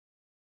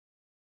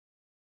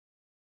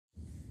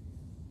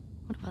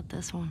What about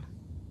this one?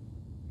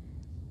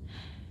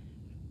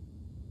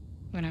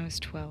 When I was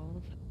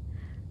 12,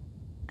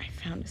 I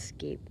found a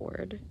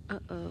skateboard.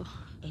 Uh-oh.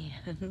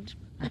 And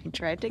I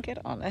tried to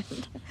get on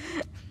it.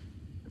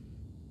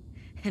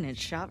 And it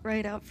shot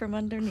right out from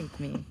underneath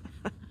me.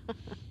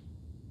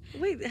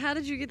 Wait, how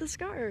did you get the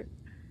scar?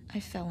 I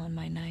fell on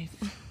my knife.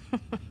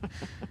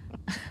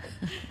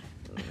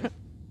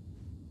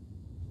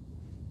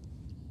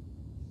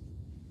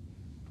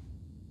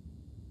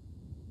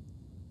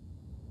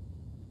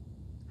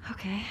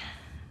 Okay.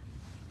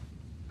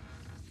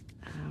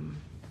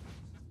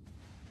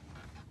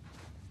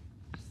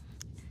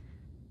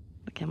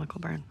 The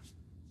chemical burn.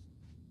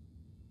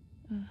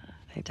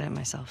 I did it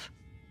myself.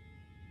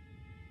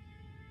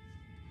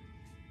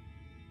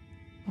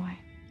 why?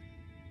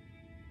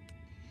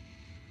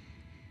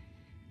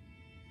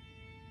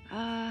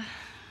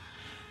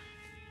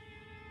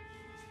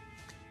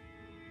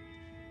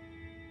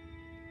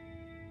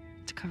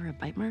 To cover a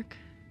bite mark.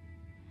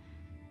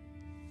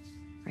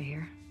 Right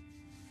here.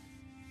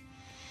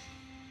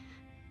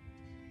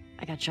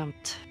 I got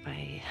jumped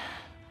by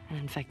an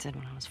infected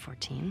when I was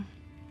 14.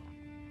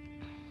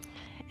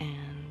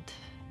 And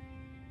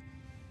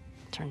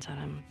turns out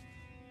I'm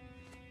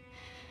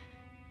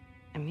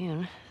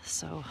immune,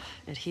 so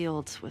it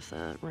healed with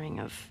a ring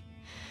of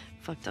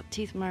fucked up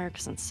teeth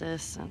marks and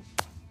cysts and...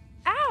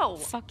 Ow!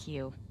 Fuck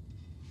you.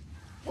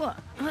 What?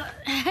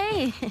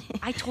 Hey!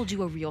 I told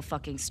you a real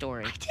fucking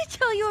story. I did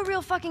tell you a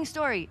real fucking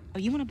story. Oh,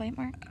 you want a bite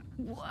mark?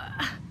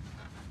 What?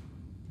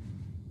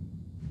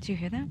 Did you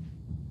hear that?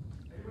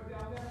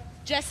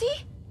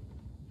 Jesse?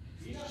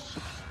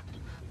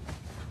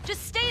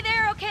 Just stay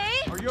there, okay?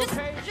 Are you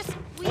okay? Just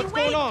will What's you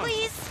wait, going on?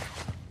 please?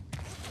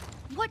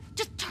 What?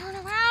 Just turn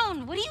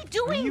around. What are you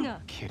doing? Are you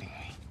kidding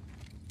me?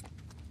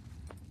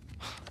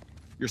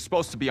 You're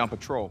supposed to be on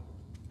patrol.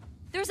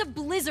 There's a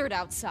blizzard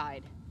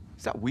outside.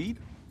 Is that weed?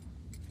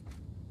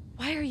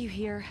 Why are you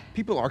here?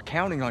 People are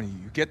counting on you.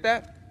 You get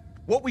that?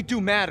 What we do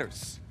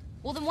matters.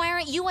 Well, then why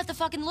aren't you at the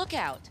fucking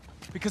lookout?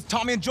 Because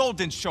Tommy and Joel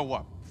didn't show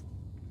up.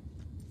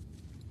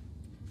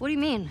 What do you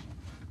mean?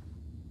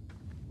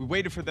 We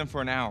waited for them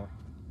for an hour.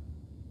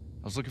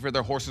 I was looking for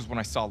their horses when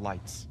I saw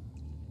lights.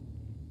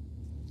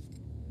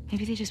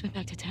 Maybe they just went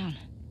back to town.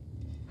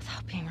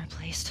 Without being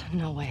replaced?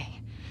 No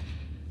way.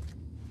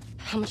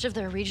 How much of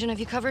their region have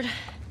you covered?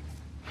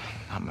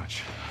 Not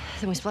much.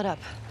 Then we split up.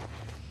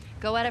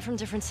 Go at it from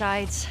different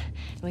sides,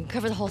 and we can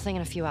cover the whole thing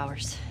in a few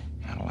hours.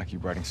 I don't like you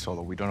riding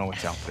solo. We don't know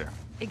what's out there.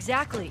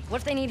 Exactly. What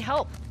if they need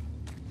help?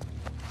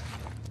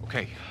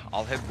 Okay,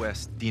 I'll head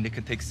west. Dina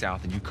can take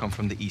south, and you come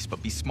from the east,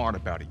 but be smart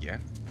about it, yeah?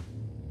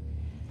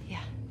 Yeah.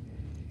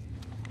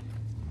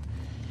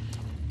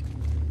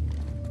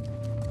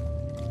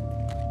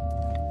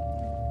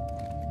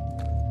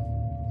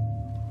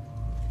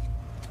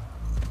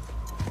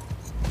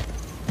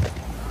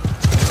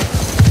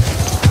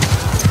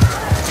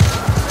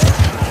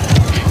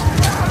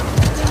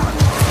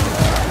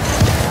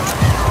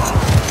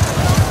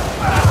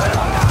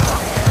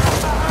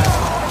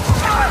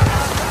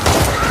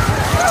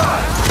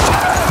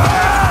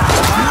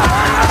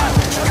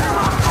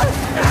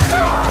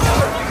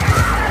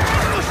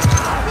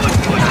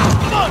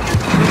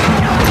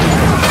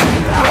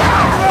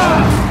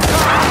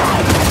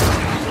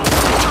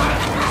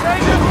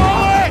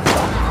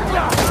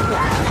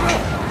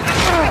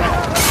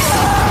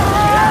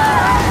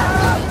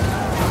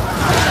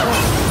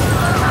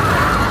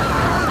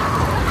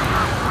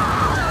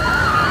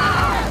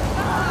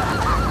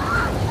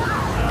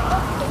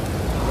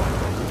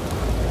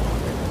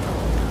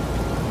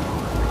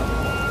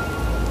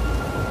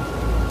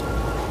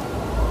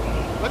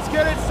 Let's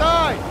get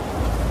inside!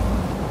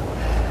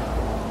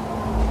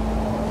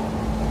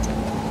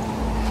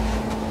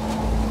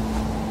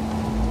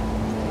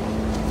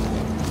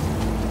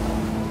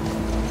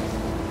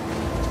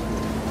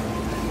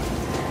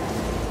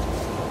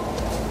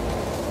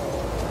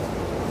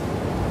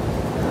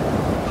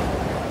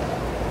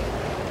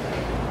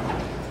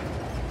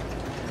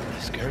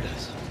 Scared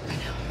us.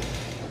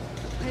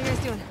 How you guys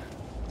doing?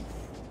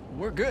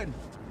 We're good.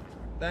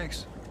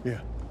 Thanks. Yeah.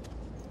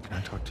 Can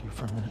I talk to you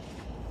for a minute?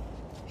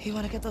 You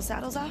want to get those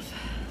saddles off?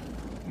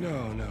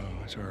 No,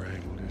 it's all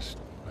right. We'll just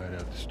ride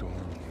out the storm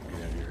and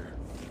get out of here.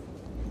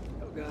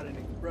 Y'all got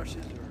any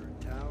brushes or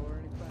a towel or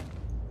anything?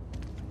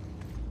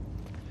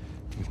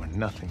 You were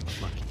nothing but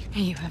lucky.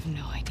 You have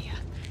no idea.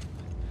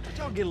 How'd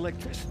y'all get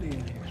electricity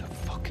in here? Where the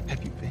fuck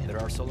have you been?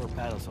 There are solar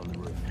panels on the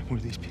roof. And who are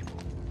these people?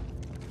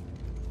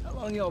 How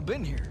long y'all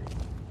been here?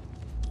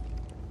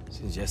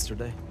 Since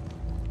yesterday.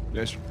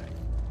 Yesterday.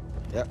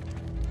 Yep.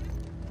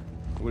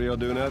 What are y'all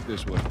doing out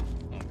this way?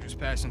 Just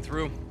passing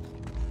through.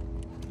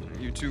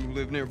 You two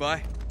live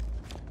nearby?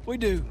 We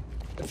do.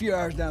 A few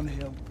hours down the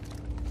hill.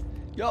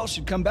 Y'all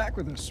should come back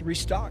with us,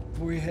 restock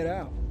before we head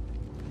out.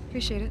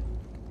 Appreciate it.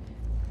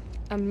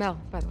 I'm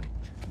Mel, by the way.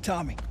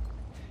 Tommy,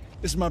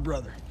 this is my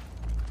brother.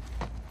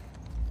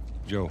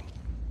 Joe.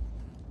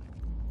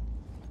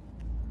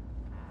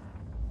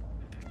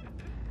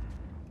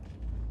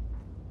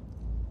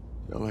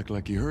 Y'all act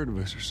like you heard of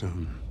us or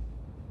something.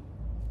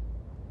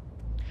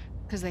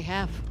 Because they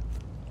have.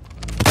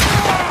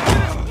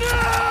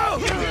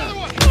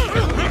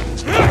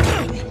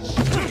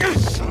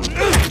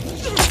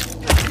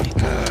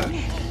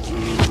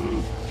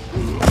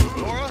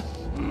 Laura,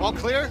 all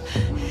clear?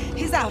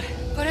 He's out.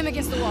 Put him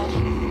against the wall.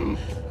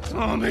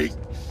 Tommy!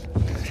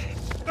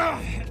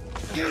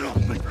 Get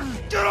off me!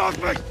 Get off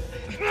me!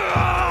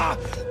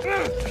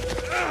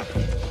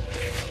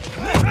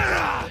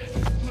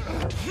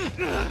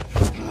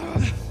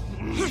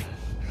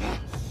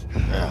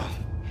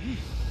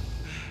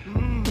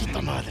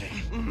 Puta madre.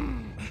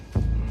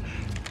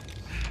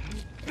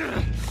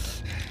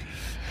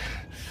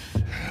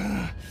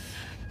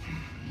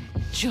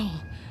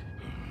 Joel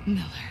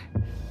Miller.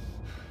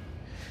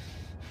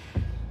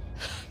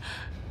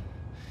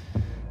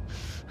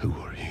 Who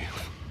are you?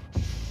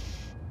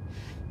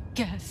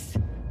 Guess.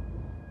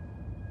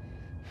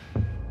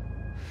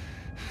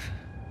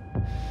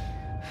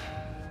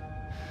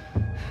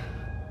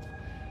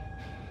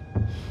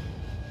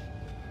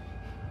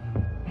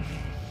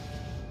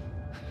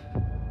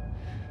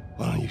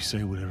 Why don't you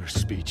say whatever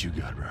speech you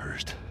got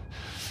rehearsed?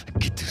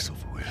 Get this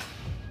over with.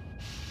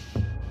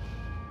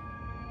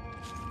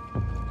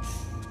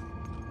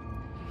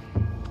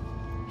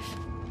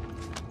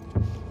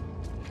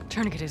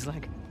 Tourniquet his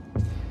leg.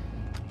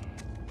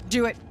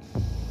 Do it.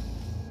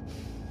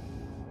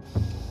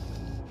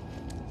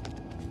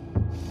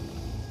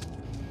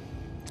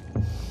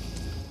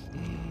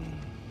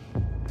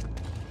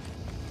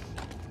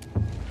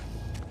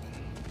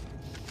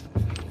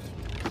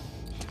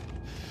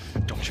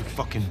 Don't you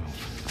fucking move.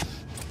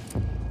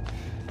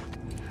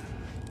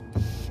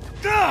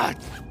 God!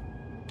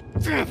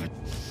 Damn it!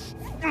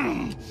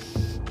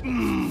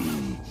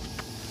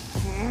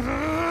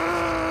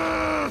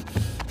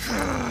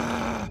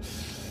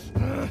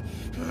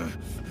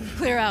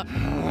 Clear out.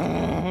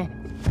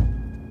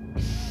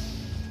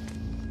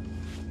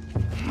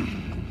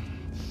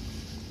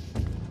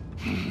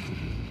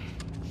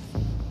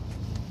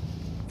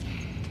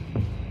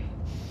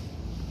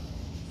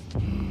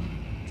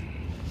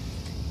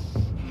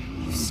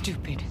 You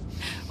stupid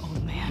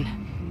old man.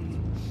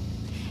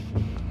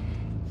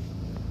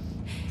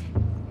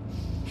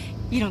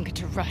 You don't get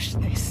to rush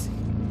this.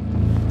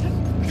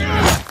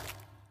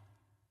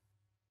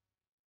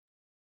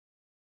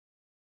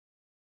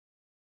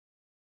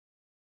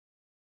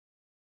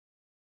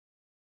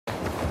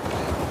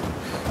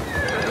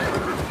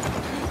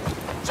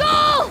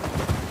 Joel!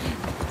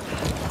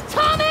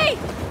 Tommy!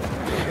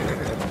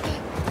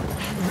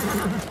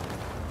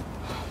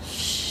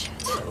 Shit.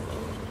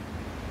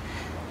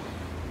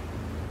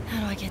 How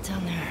do I get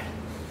down there?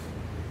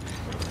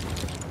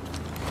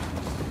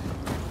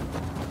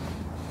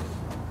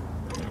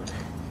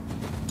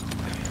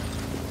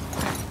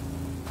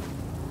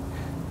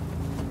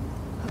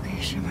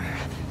 Okay, Shimmer.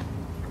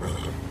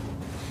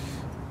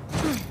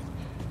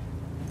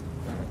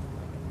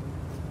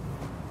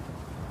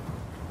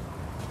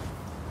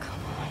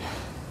 Come on.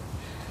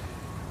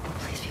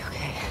 Please be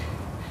okay.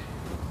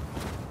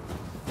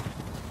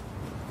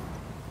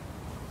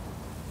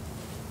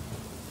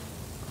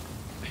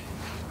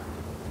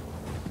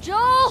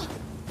 Joel!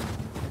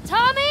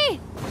 Tommy!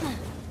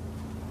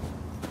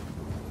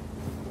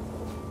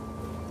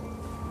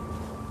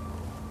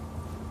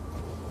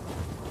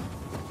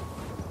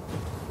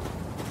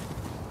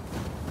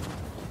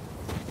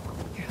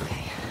 You're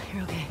okay.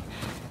 You're okay.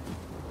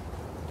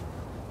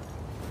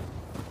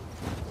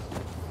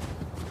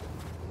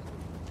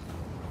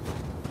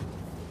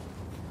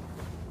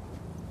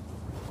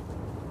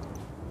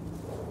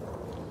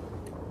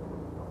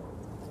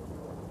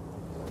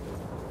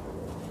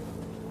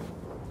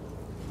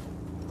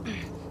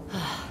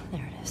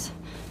 There it is.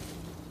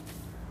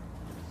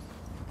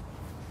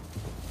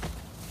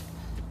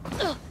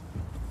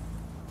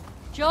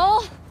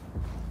 Joel?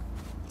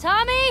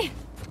 Tommy?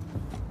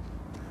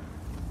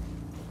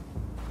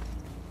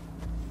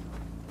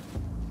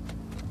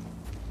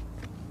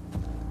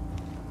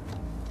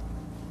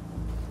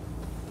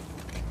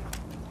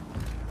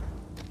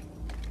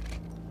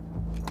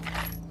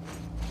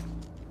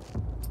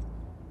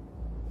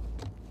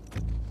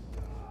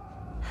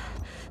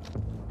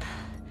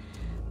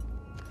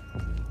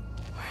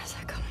 Where is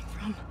that coming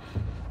from?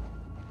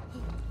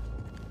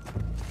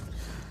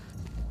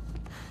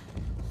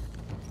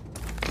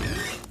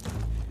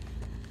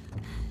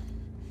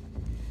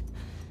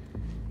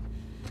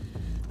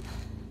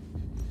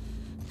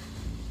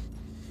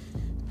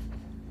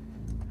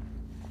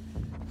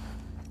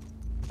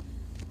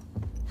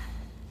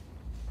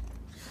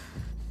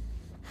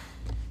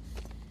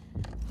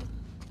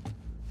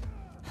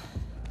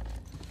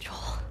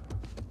 Joel.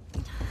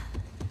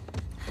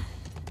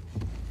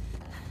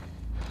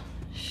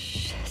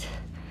 Shit.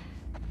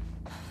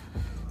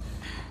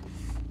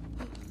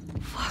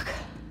 Fuck.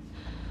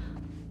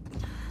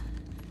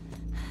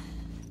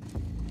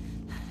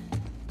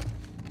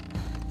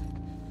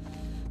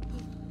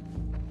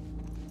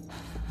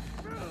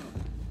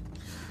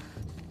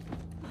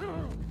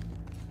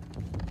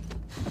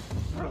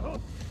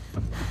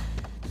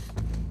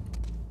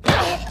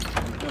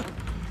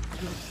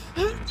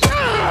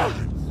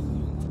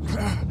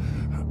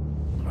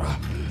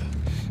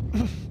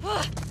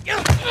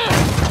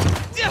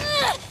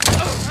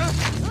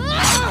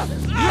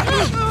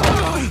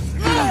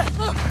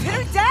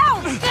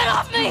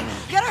 off me!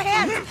 Get her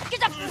hands!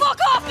 Get the fuck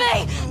off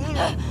me!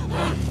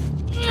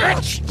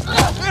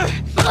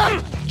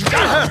 You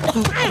got her!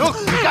 Look,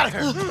 you got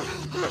her!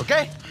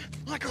 Okay?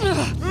 You're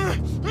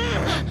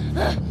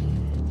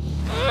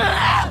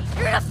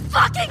gonna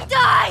fucking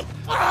die!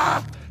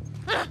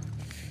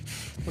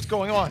 What's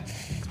going on?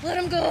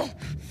 Let him go!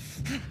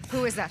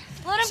 Who is that?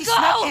 Let him She go!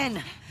 snuck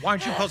in. Why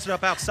aren't you posted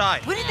up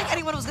outside? We didn't think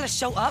anyone was gonna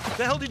show up. What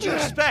the hell did you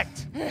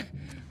expect?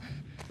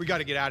 We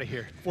gotta get out of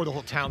here before the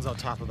whole town's on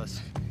top of us.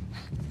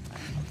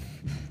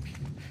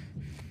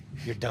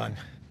 You're done.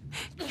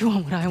 You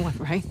want what I want,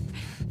 right?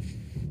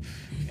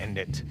 End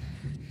it.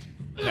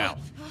 Now.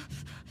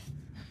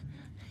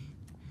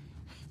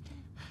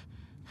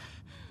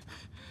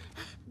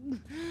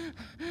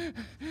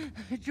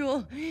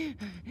 Joel,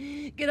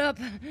 get up.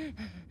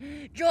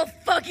 Joel,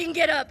 fucking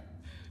get up.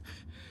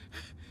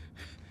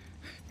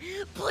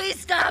 Please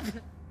stop.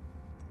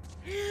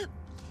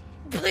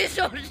 Please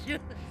don't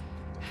shoot.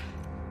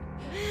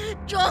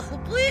 Joel,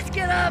 please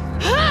get up.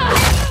 No!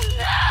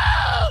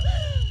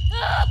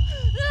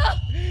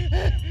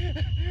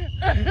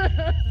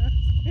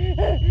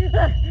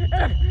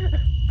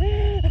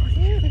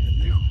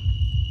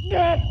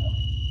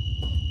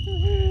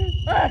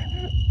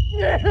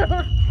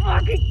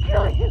 Fucking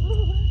kill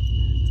you!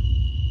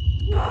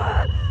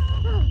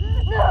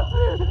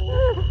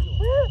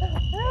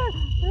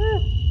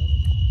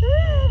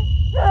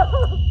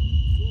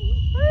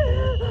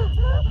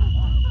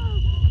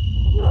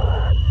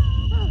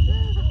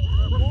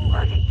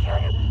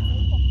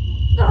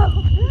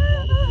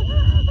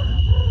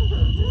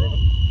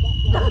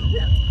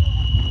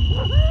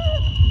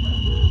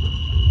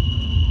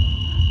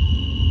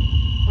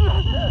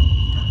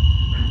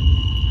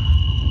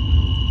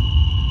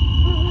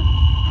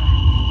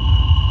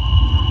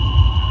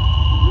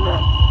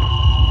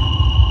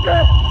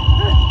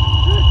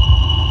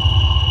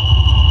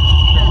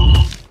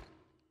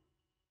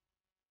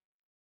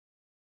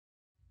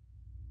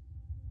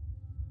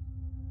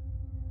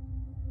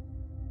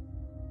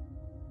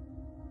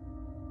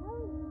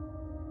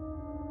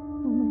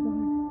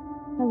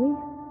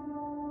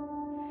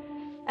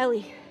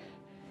 Ellie.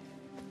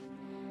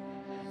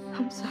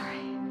 I'm sorry.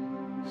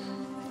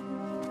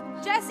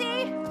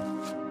 Jesse!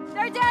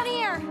 They're down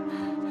here!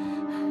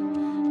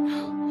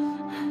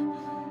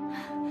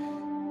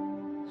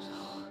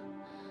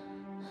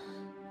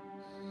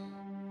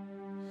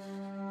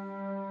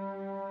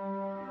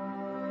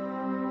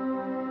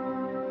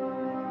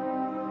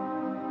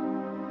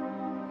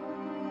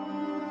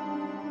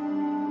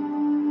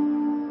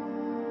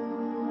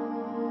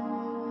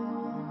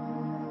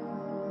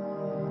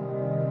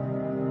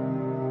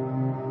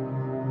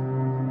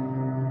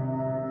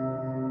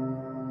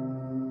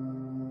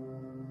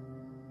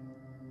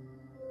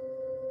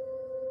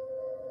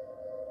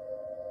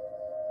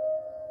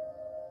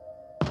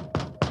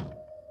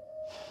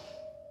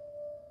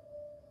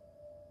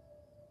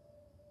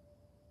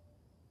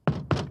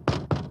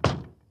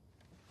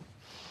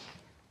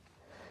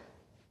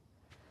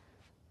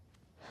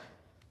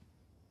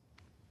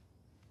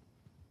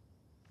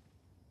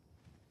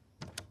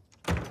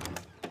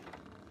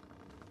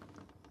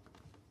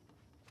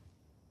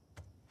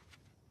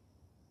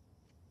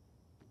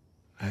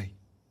 Hey,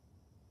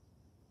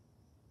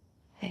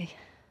 Hey.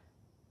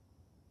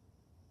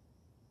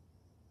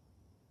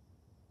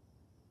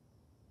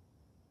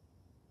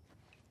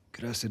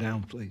 could I sit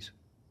down, please?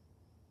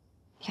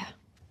 Yeah.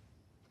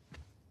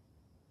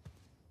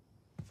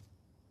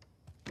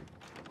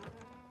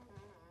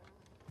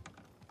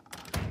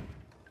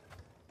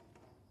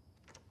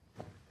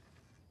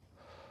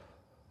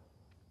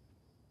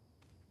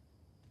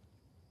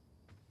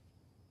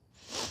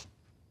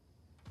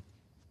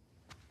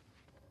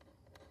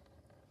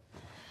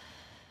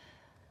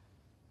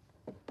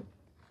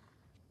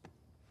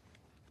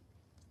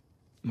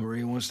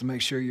 Maria wants to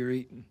make sure you're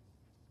eating.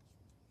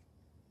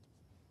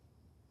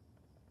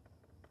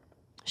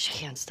 She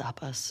can't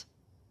stop us.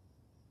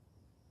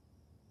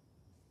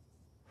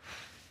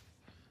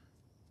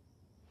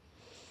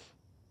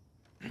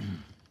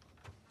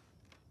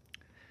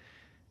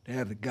 To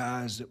have the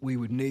guys that we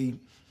would need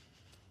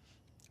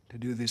to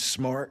do this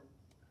smart,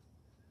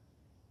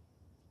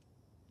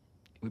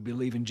 we'd be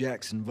leaving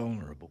Jackson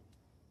vulnerable.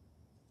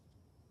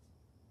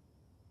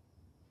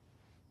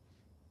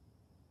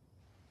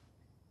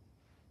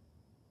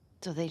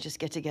 So they just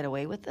get to get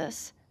away with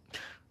this?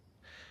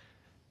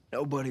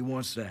 Nobody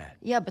wants that.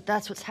 Yeah, but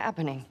that's what's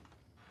happening.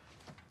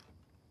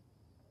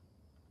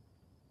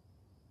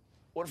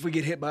 What if we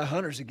get hit by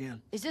hunters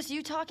again? Is this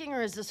you talking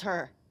or is this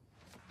her?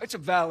 That's a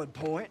valid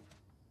point.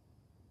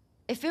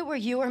 If it were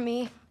you or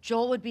me,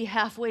 Joel would be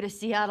halfway to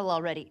Seattle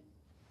already.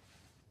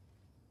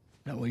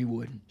 No, he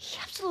wouldn't. He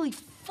absolutely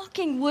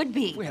fucking would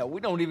be. Well,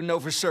 we don't even know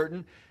for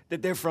certain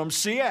that they're from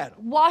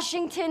Seattle.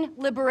 Washington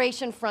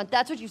Liberation Front.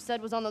 That's what you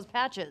said was on those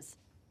patches.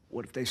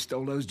 What if they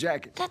stole those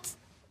jackets? That's...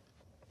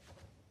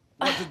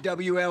 What's the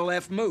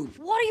WLF move?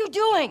 What are you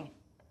doing?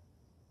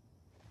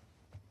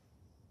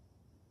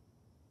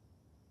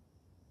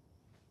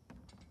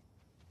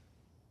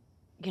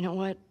 You know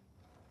what?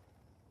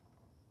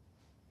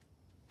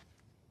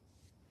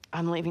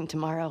 I'm leaving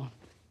tomorrow.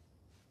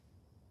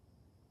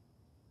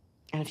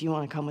 And if you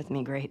want to come with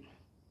me, great.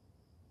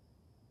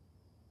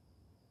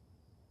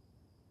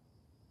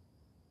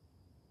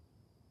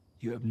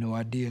 You have no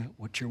idea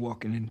what you're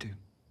walking into.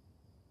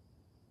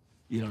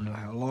 You don't know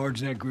how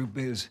large that group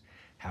is,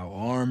 how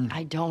armed.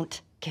 I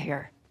don't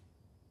care.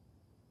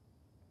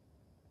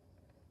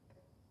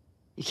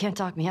 You can't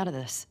talk me out of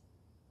this.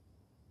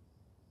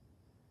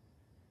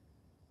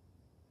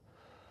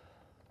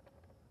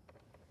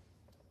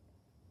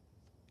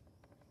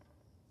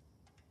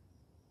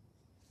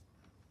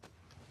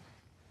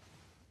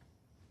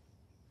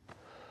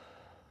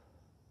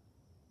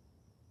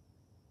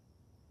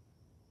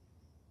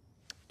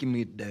 Give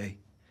me a day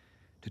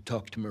to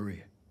talk to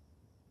Maria.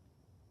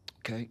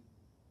 Okay?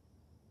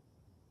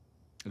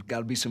 There's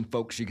gotta be some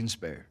folks you can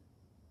spare.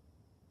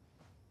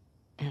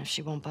 And if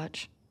she won't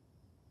budge?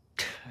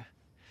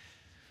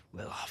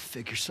 Well, I'll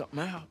figure something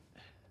out.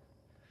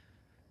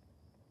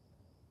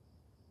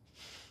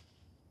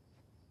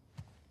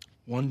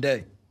 One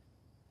day.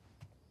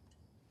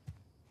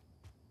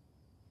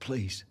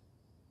 Please.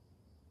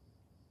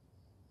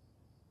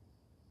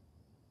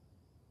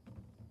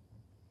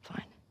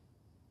 Fine.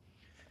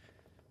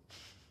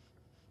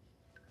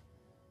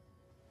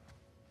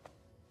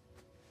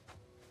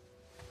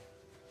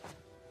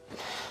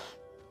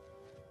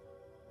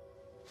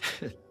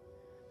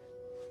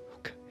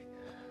 Okay.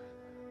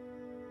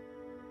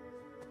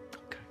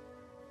 Okay.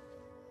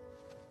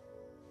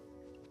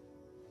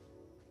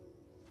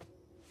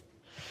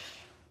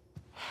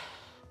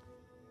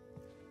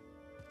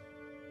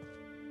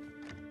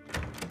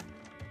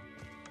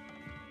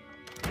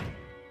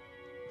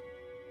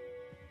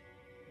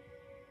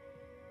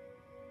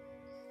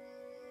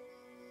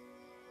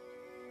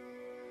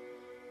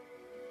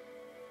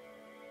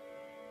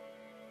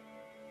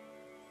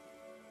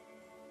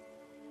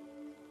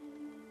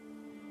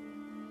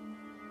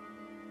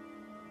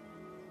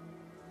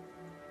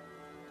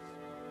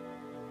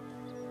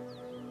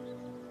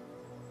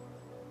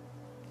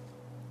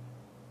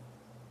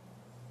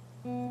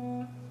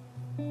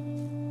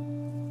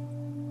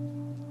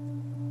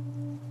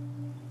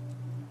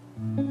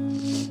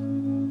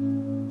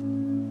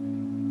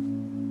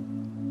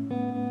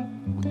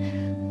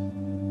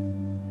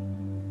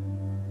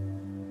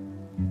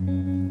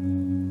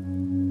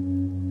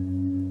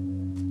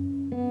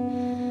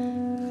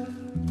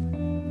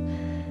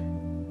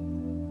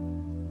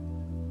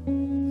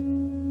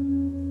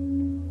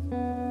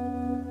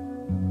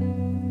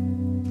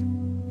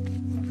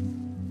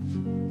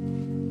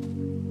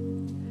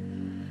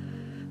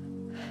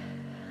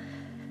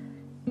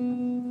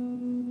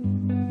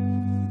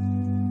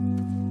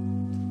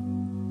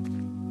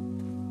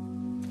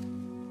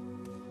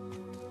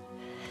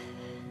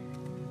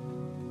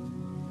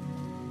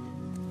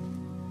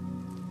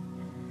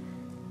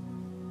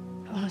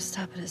 I want to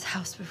stop at his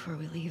house before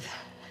we leave.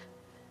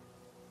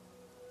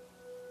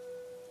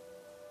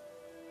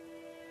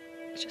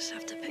 I just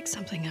have to pick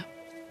something up.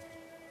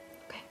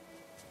 Okay.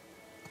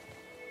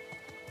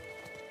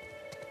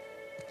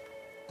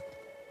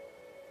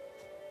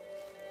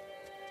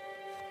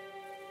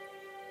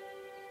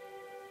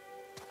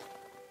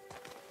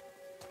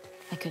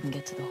 I couldn't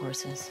get to the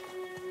horses.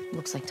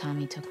 Looks like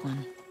Tommy took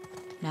one.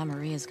 Now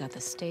Maria's got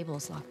the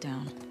stables locked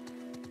down.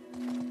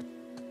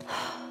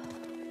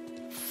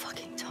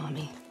 Fucking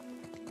Tommy.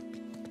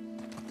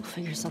 We'll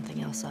figure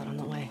something else out on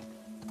the way.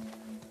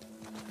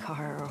 A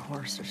car or a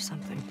horse or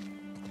something.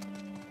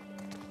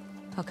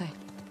 Okay.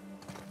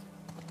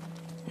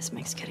 This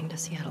makes getting to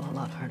Seattle a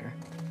lot harder.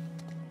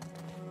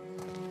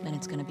 Then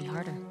it's gonna be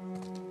harder.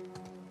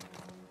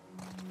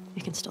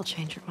 You can still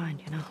change your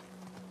mind, you know?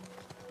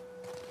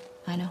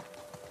 I know.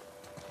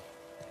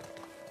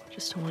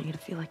 Just don't want you to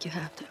feel like you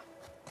have to.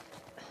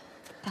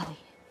 Ellie.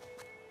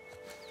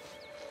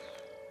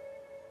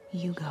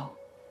 You go.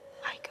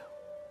 I go.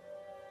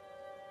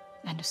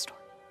 End of story.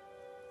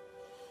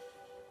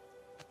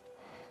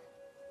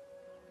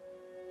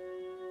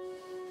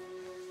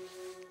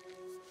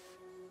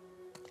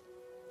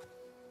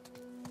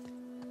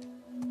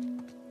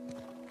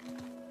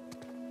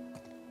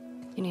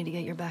 You need to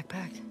get your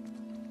backpack.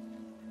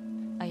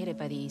 I hid it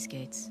by the east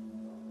gates.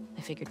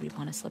 I figured we'd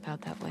want to slip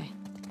out that way.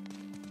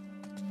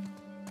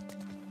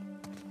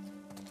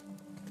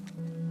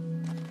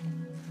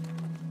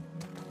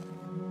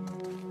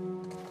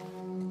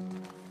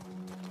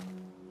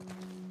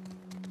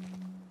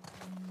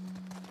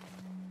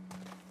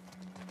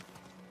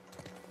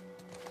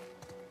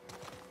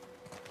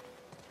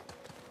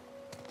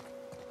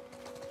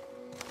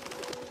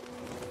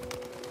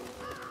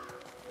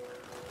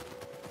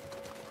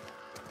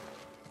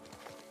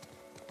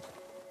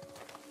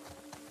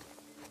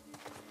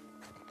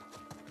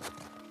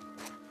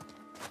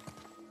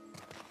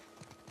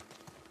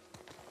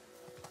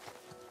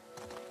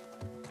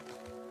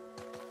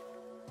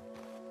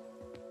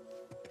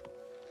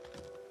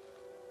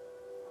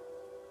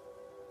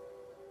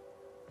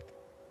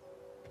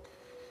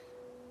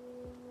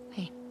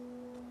 Hey.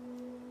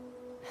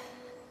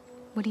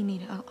 What do you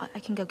need? I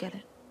can go get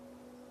it.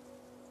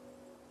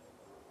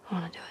 I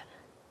want to do it.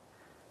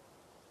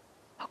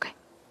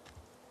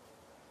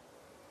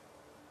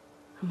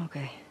 I'm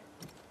okay.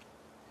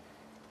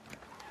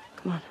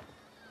 Come on.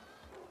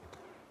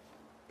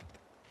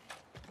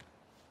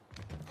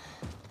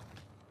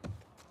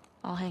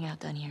 I'll hang out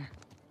down here.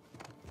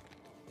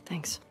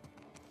 Thanks.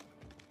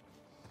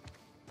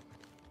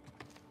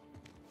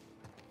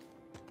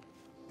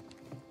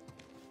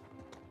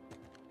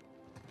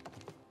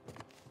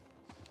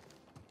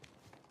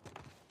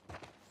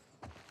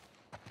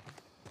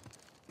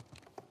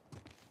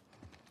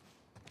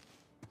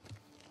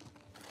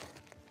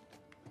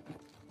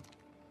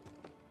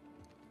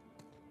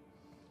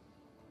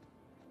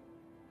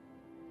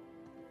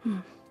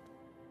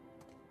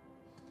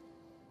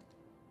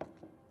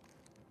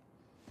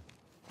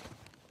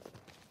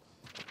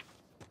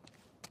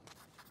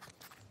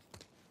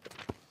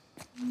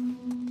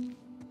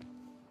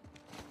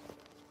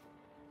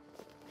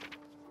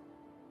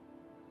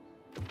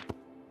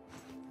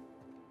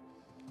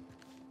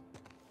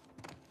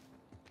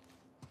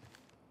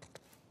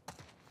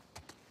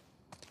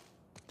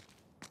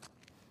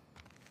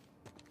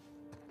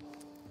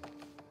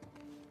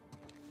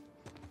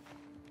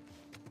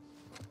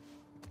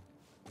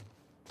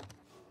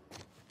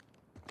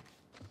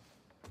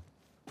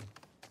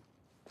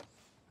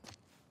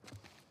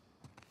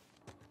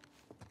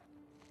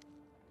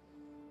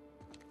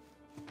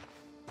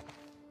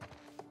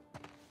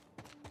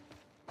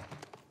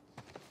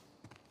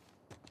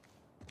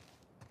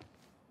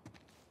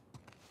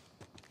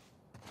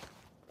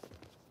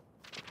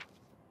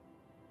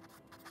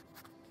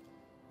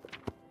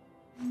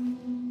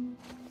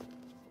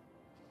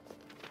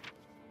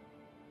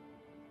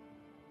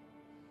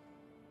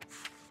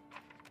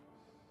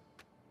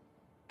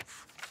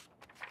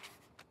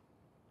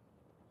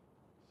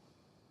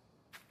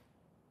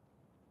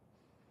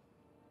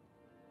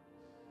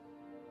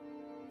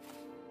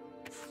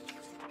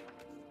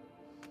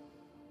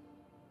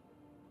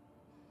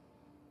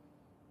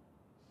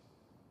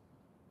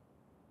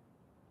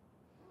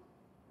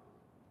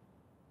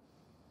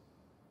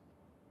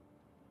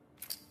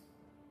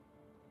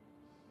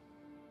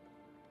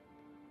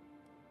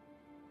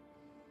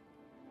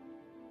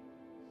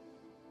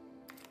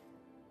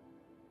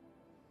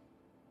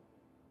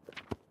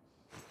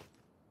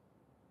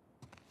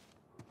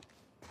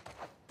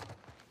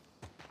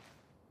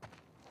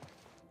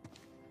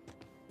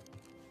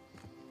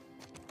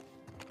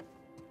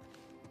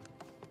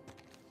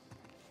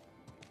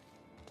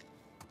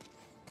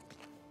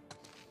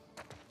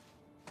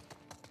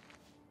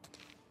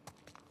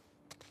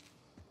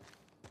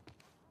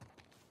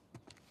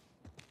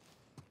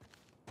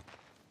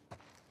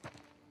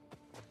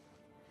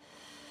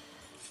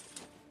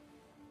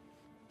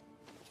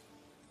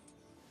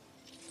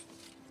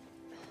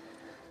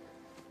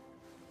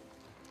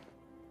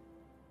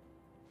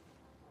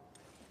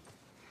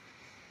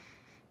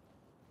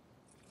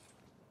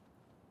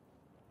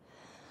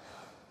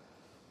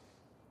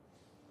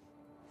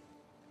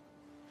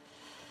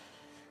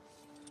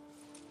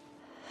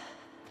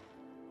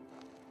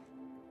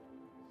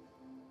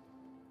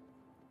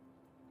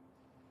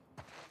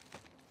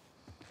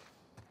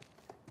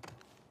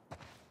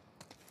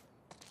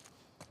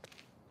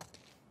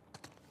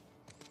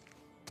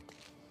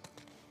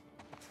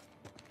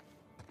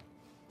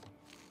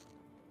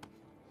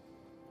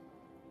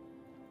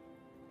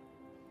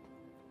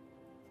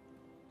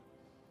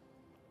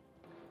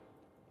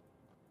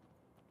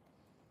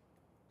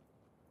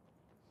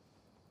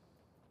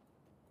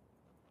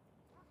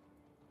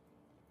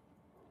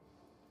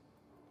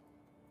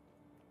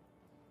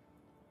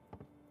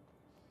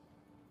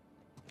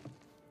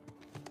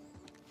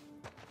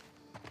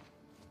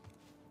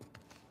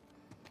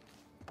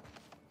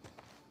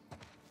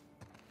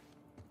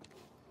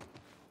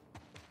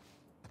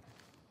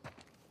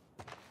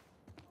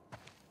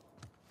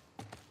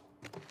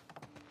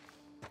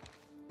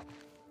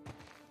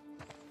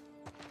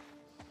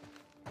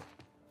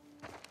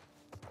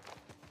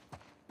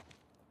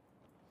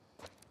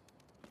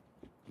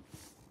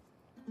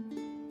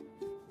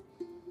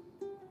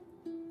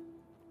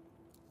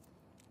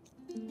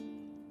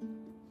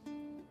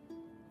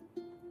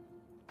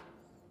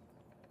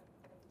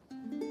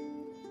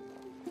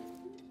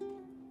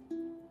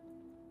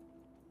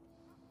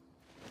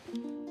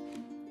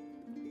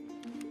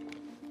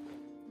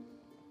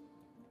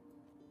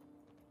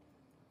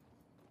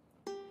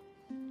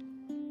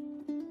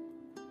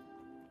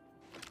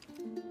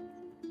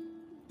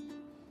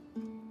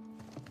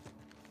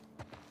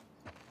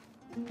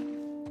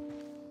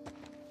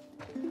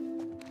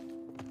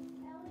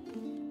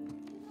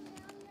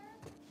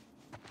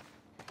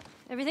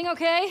 Everything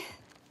okay?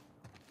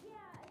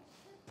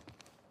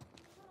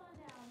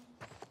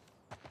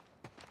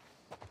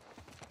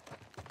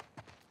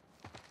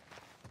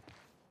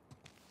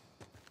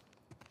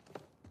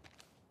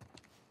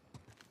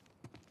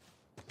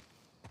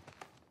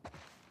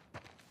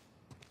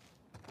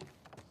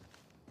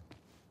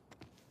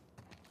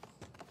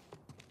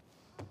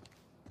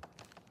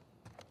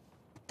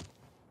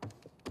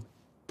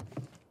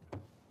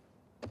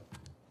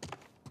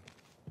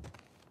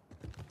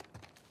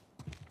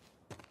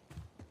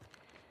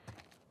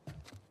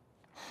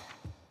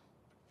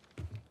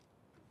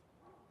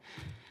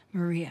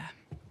 Maria,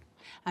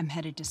 I'm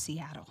headed to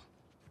Seattle.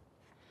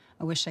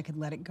 I wish I could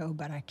let it go,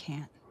 but I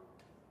can't.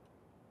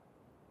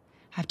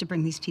 I have to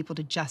bring these people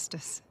to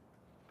justice.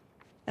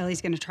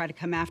 Ellie's gonna try to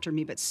come after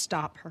me, but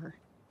stop her.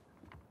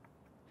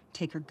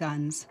 Take her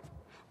guns,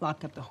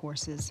 lock up the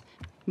horses,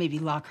 maybe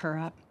lock her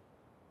up.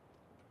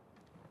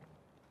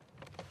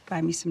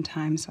 Buy me some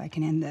time so I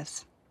can end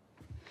this.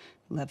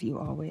 Love you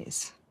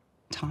always,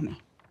 Tommy.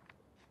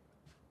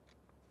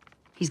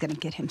 He's gonna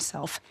get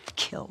himself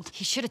killed.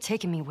 He should have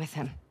taken me with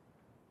him.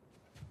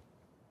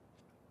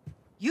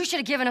 You should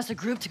have given us a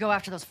group to go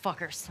after those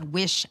fuckers. I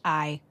wish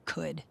I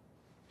could.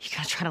 You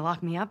gonna try to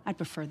lock me up? I'd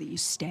prefer that you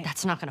stay.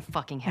 That's not gonna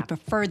fucking I'd happen.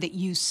 prefer that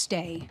you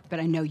stay, but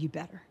I know you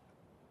better.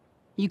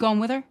 You going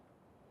with her?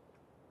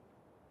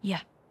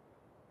 Yeah.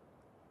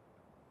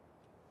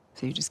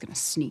 So you're just gonna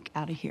sneak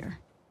out of here?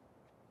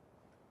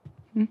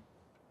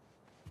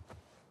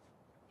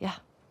 Yeah.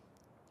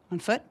 On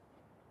foot?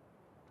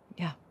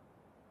 Yeah.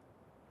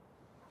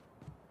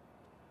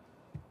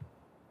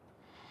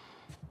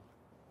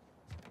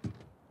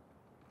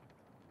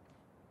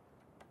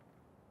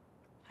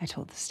 I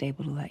told the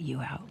stable to let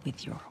you out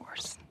with your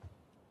horse.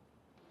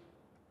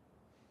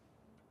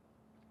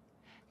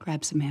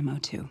 Grab some ammo,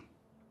 too.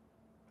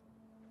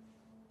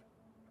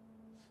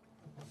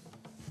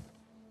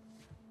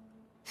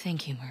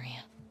 Thank you,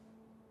 Maria.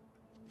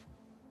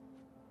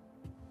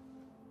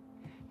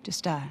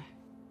 Just,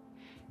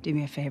 do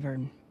me a favor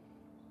and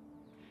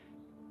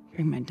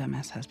bring my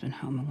dumbass husband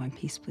home in one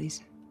piece,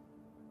 please.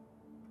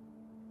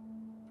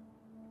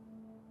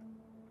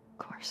 Of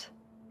course.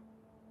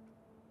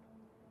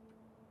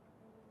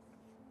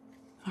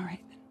 All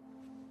right.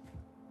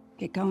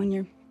 Get going.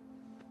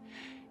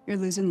 You're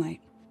losing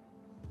light.